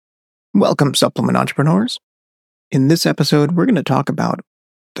Welcome, supplement entrepreneurs. In this episode, we're going to talk about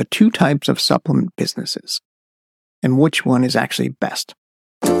the two types of supplement businesses and which one is actually best.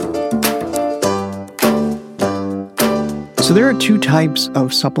 So there are two types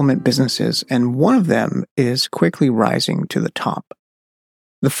of supplement businesses, and one of them is quickly rising to the top.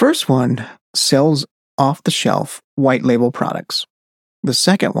 The first one sells off-the-shelf white label products. The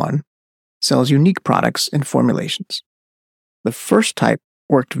second one sells unique products and formulations. The first type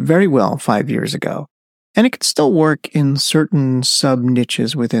worked very well 5 years ago, and it can still work in certain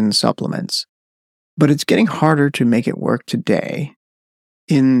sub-niches within supplements. But it's getting harder to make it work today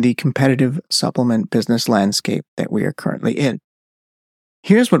in the competitive supplement business landscape that we are currently in.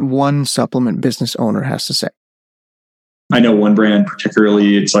 Here's what one supplement business owner has to say. I know one brand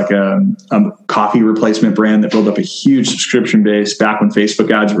particularly, it's like a coffee replacement brand that built up a huge subscription base back when Facebook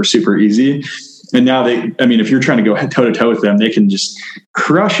ads were super easy. And now if you're trying to go toe to toe with them, they can just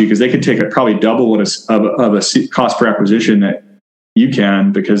crush you because they could take probably double what of a cost per acquisition that you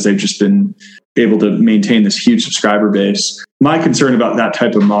can, because they've just been able to maintain this huge subscriber base. My concern about that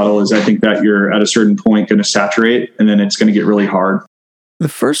type of model is I think that you're at a certain point going to saturate, and then it's going to get really hard. The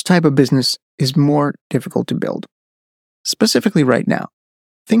first type of business is more difficult to build. Specifically right now,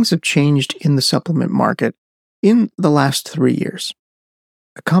 things have changed in the supplement market in the last 3 years.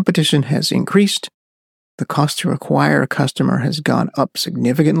 The competition has increased, the cost to acquire a customer has gone up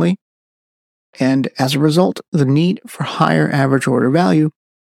significantly, and as a result, the need for higher average order value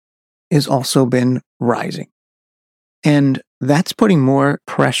has also been rising. And that's putting more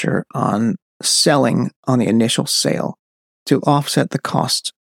pressure on selling on the initial sale to offset the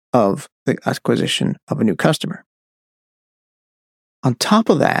cost of the acquisition of a new customer. On top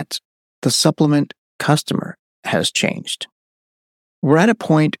of that, the supplement customer has changed. We're at a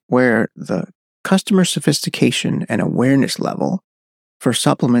point where the customer sophistication and awareness level for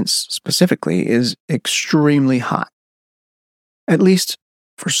supplements specifically is extremely high, at least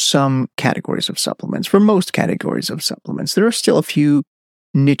for some categories of supplements. For most categories of supplements, there are still a few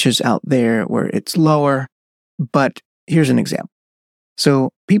niches out there where it's lower, but here's an example. So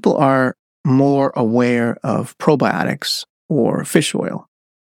people are more aware of probiotics or fish oil.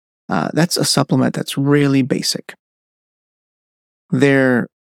 That's a supplement that's really basic. They're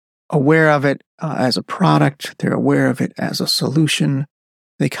aware of it as a product. They're aware of it as a solution.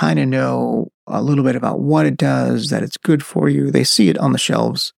 They kind of know a little bit about what it does, that it's good for you. They see it on the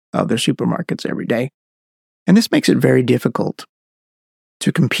shelves of their supermarkets every day. And this makes it very difficult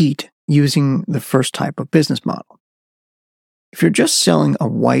to compete using the first type of business model. If you're just selling a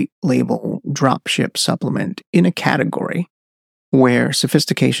white label dropship supplement in a category where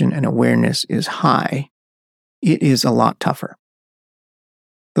sophistication and awareness is high, it is a lot tougher.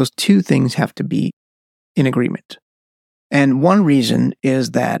 Those two things have to be in agreement. And one reason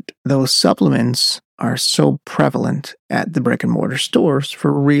is that those supplements are so prevalent at the brick and mortar stores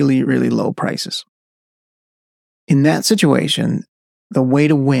for really, really low prices. In that situation, the way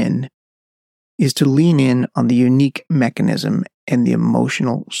to win is to lean in on the unique mechanism and the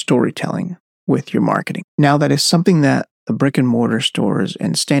emotional storytelling with your marketing. Now, that is something that the brick and mortar stores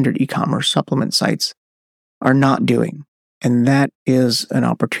and standard e-commerce supplement sites are not doing. And that is an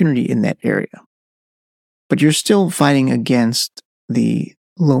opportunity in that area. But you're still fighting against the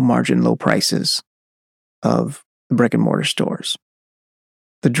low margin, low prices of the brick and mortar stores.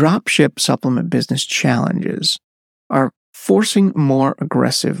 The dropship supplement business challenges are forcing more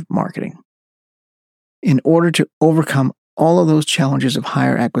aggressive marketing. In order to overcome all of those challenges of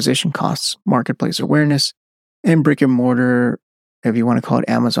higher acquisition costs, marketplace awareness, and brick and mortar, if you want to call it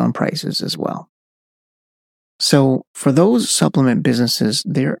Amazon prices as well. So for those supplement businesses,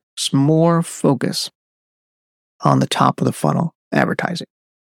 there's more focus on the top of the funnel advertising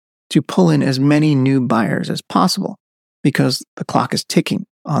to pull in as many new buyers as possible, because the clock is ticking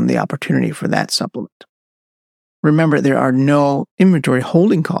on the opportunity for that supplement. Remember, there are no inventory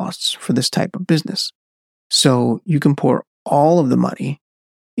holding costs for this type of business. So you can pour all of the money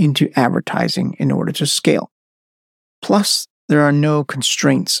into advertising in order to scale. Plus, there are no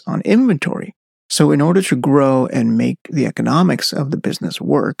constraints on inventory. So in order to grow and make the economics of the business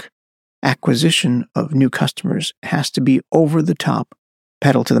work, acquisition of new customers has to be over the top,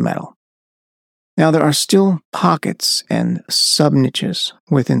 pedal to the metal. Now, there are still pockets and sub-niches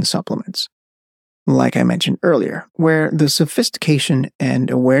within supplements, like I mentioned earlier, where the sophistication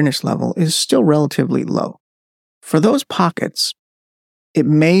and awareness level is still relatively low. For those pockets, it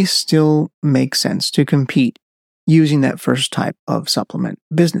may still make sense to compete using that first type of supplement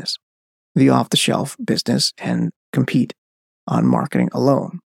business, the off-the-shelf business, and compete on marketing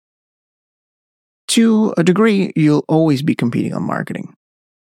alone. To a degree, you'll always be competing on marketing.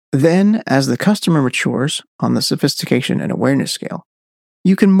 Then, as the customer matures on the sophistication and awareness scale,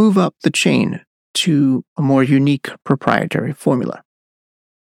 you can move up the chain to a more unique proprietary formula.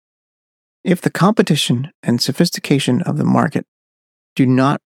 If the competition and sophistication of the market do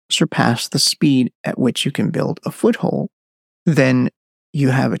not surpass the speed at which you can build a foothold, then you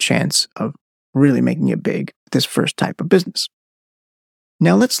have a chance of really making it big with this first type of business.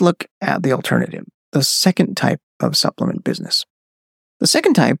 Now let's look at the alternative, the second type of supplement business. The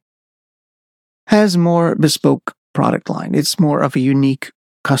second type has more bespoke product line. It's more of a unique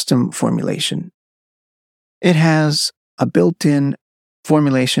custom formulation. It has a built-in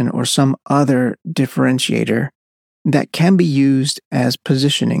formulation or some other differentiator that can be used as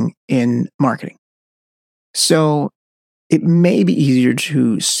positioning in marketing. So it may be easier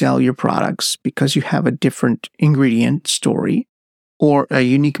to sell your products because you have a different ingredient story or a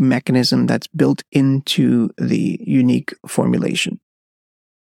unique mechanism that's built into the unique formulation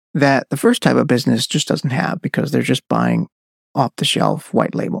that the first type of business just doesn't have because they're just buying off-the-shelf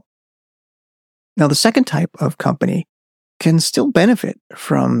white label. Now, the second type of company can still benefit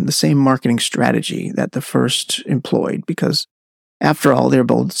from the same marketing strategy that the first employed because, after all, they're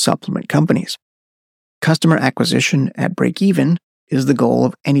both supplement companies. Customer acquisition at break-even is the goal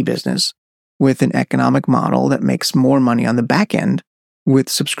of any business with an economic model that makes more money on the back end with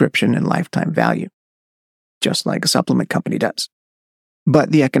subscription and lifetime value, just like a supplement company does.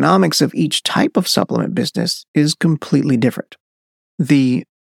 But the economics of each type of supplement business is completely different. The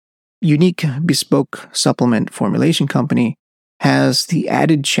unique bespoke supplement formulation company has the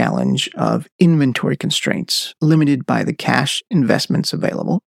added challenge of inventory constraints limited by the cash investments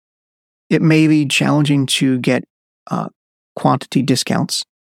available. It may be challenging to get quantity discounts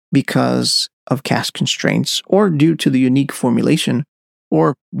because of cash constraints or due to the unique formulation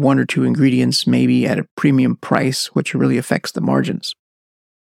or one or two ingredients maybe at a premium price, which really affects the margins.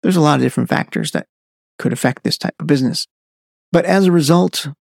 There's a lot of different factors that could affect this type of business. But as a result,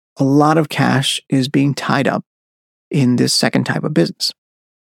 a lot of cash is being tied up in this second type of business.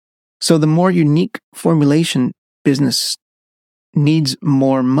 So the more unique formulation business needs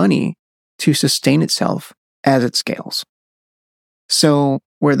more money to sustain itself as it scales. So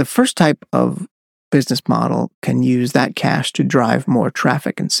where the first type of business model can use that cash to drive more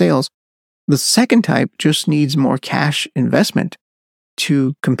traffic and sales, the second type just needs more cash investment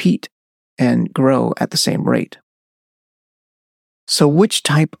to compete and grow at the same rate. So which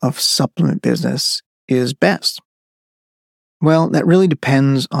type of supplement business is best? Well, that really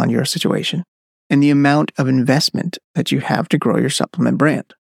depends on your situation and the amount of investment that you have to grow your supplement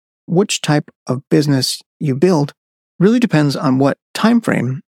brand. Which type of business you build really depends on what time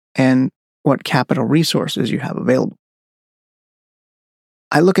frame and what capital resources you have available.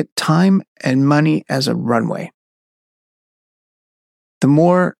 I look at time and money as a runway. The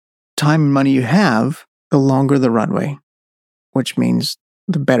more time and money you have, the longer the runway, which means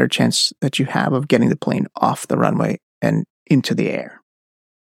the better chance that you have of getting the plane off the runway and into the air.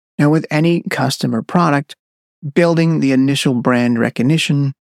 Now, with any customer product, building the initial brand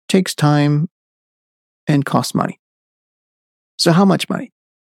recognition takes time and costs money. So how much money?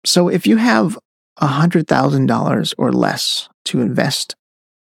 So if you have $100,000 or less to invest,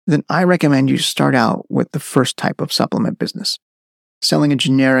 then I recommend you start out with the first type of supplement business, selling a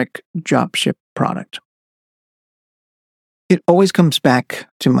generic dropship product. It always comes back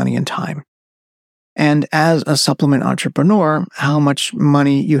to money and time. And as a supplement entrepreneur, how much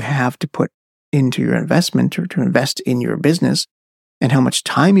money you have to put into your investment or to invest in your business and how much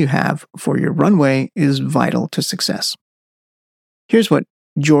time you have for your runway is vital to success. Here's what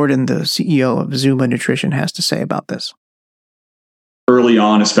Jordan, the CEO of Zuma Nutrition, has to say about this. Early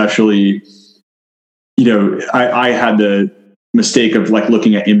on, especially, I had the mistake of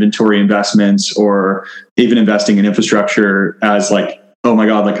looking at inventory investments or even investing in infrastructure as oh my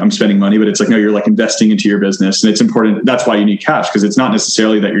God, I'm spending money, but it's no, you're investing into your business. And it's important. That's why you need cash, because it's not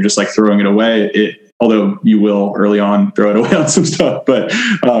necessarily that you're just throwing it away. Although you will early on throw it away on some stuff, but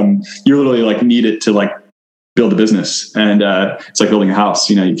you literally need it to build a business. And it's like building a house.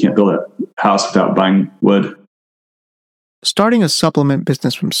 You can't build a house without buying wood. Starting a supplement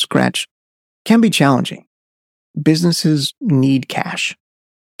business from scratch can be challenging. Businesses need cash.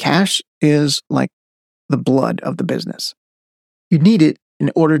 Cash is like the blood of the business. You need it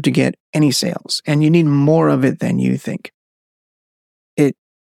in order to get any sales, and you need more of it than you think. It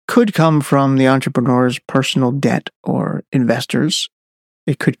could come from the entrepreneur's personal debt or investors.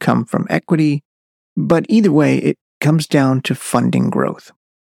 It could come from equity, but either way, it comes down to funding growth.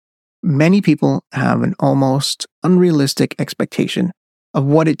 Many people have an almost unrealistic expectation of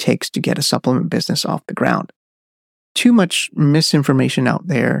what it takes to get a supplement business off the ground. too much misinformation out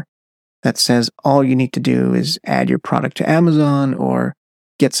there that says all you need to do is add your product to Amazon or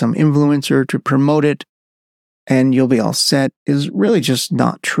get some influencer to promote it and you'll be all set is really just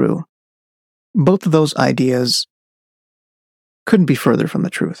not true. Both of those ideas couldn't be further from the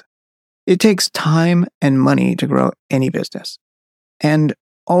truth. It takes time and money to grow any business, and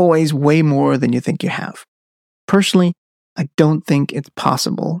always way more than you think you have. Personally, I don't think it's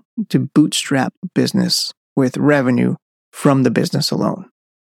possible to bootstrap a business with revenue from the business alone.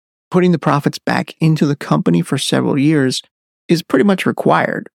 Putting the profits back into the company for several years is pretty much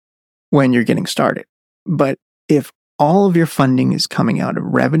required when you're getting started. But if all of your funding is coming out of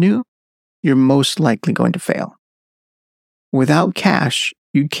revenue, you're most likely going to fail. Without cash,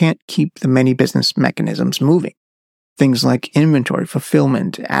 you can't keep the many business mechanisms moving. Things like inventory,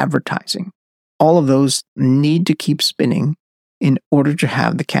 fulfillment, advertising, all of those need to keep spinning in order to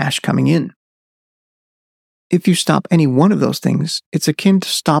have the cash coming in. If you stop any one of those things, it's akin to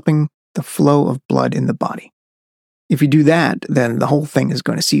stopping the flow of blood in the body. If you do that, then the whole thing is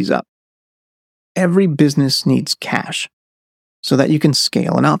going to seize up. Every business needs cash so that you can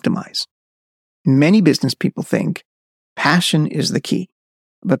scale and optimize. Many business people think passion is the key,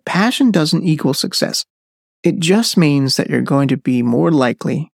 but passion doesn't equal success. It just means that you're going to be more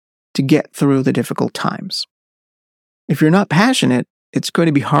likely to get through the difficult times. If you're not passionate, it's going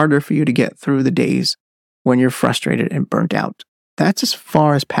to be harder for you to get through the days when you're frustrated and burnt out. That's as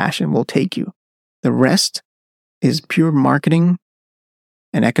far as passion will take you. The rest is pure marketing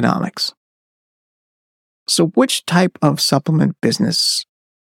and economics. So which type of supplement business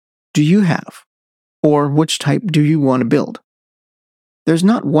do you have? Or which type do you want to build? There's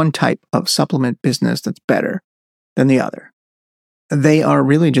not one type of supplement business that's better than the other. They are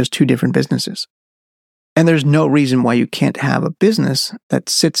really just two different businesses. And there's no reason why you can't have a business that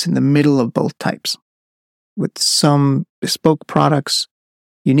sits in the middle of both types, with some bespoke products,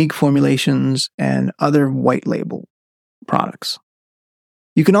 unique formulations, and other white label products.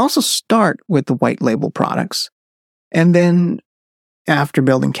 You can also start with the white label products, and then after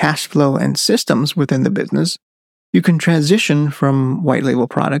building cash flow and systems within the business, you can transition from white label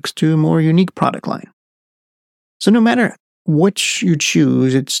products to a more unique product line. So no matter which you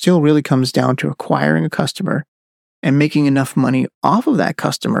choose, it still really comes down to acquiring a customer and making enough money off of that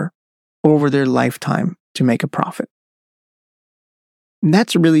customer over their lifetime to make a profit. And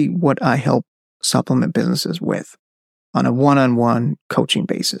that's really what I help supplement businesses with on a one-on-one coaching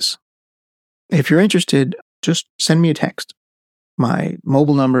basis. If you're interested, just send me a text. My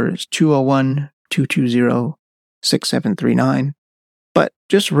mobile number is 201-220-6739, but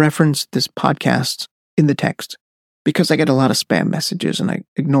just reference this podcast in the text because I get a lot of spam messages and I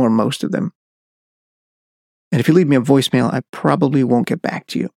ignore most of them. And if you leave me a voicemail, I probably won't get back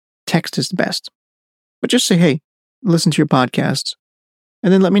to you. Text is the best. But just say, hey, listen to your podcasts,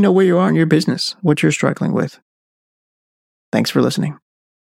 and then let me know where you are in your business, what you're struggling with. Thanks for listening.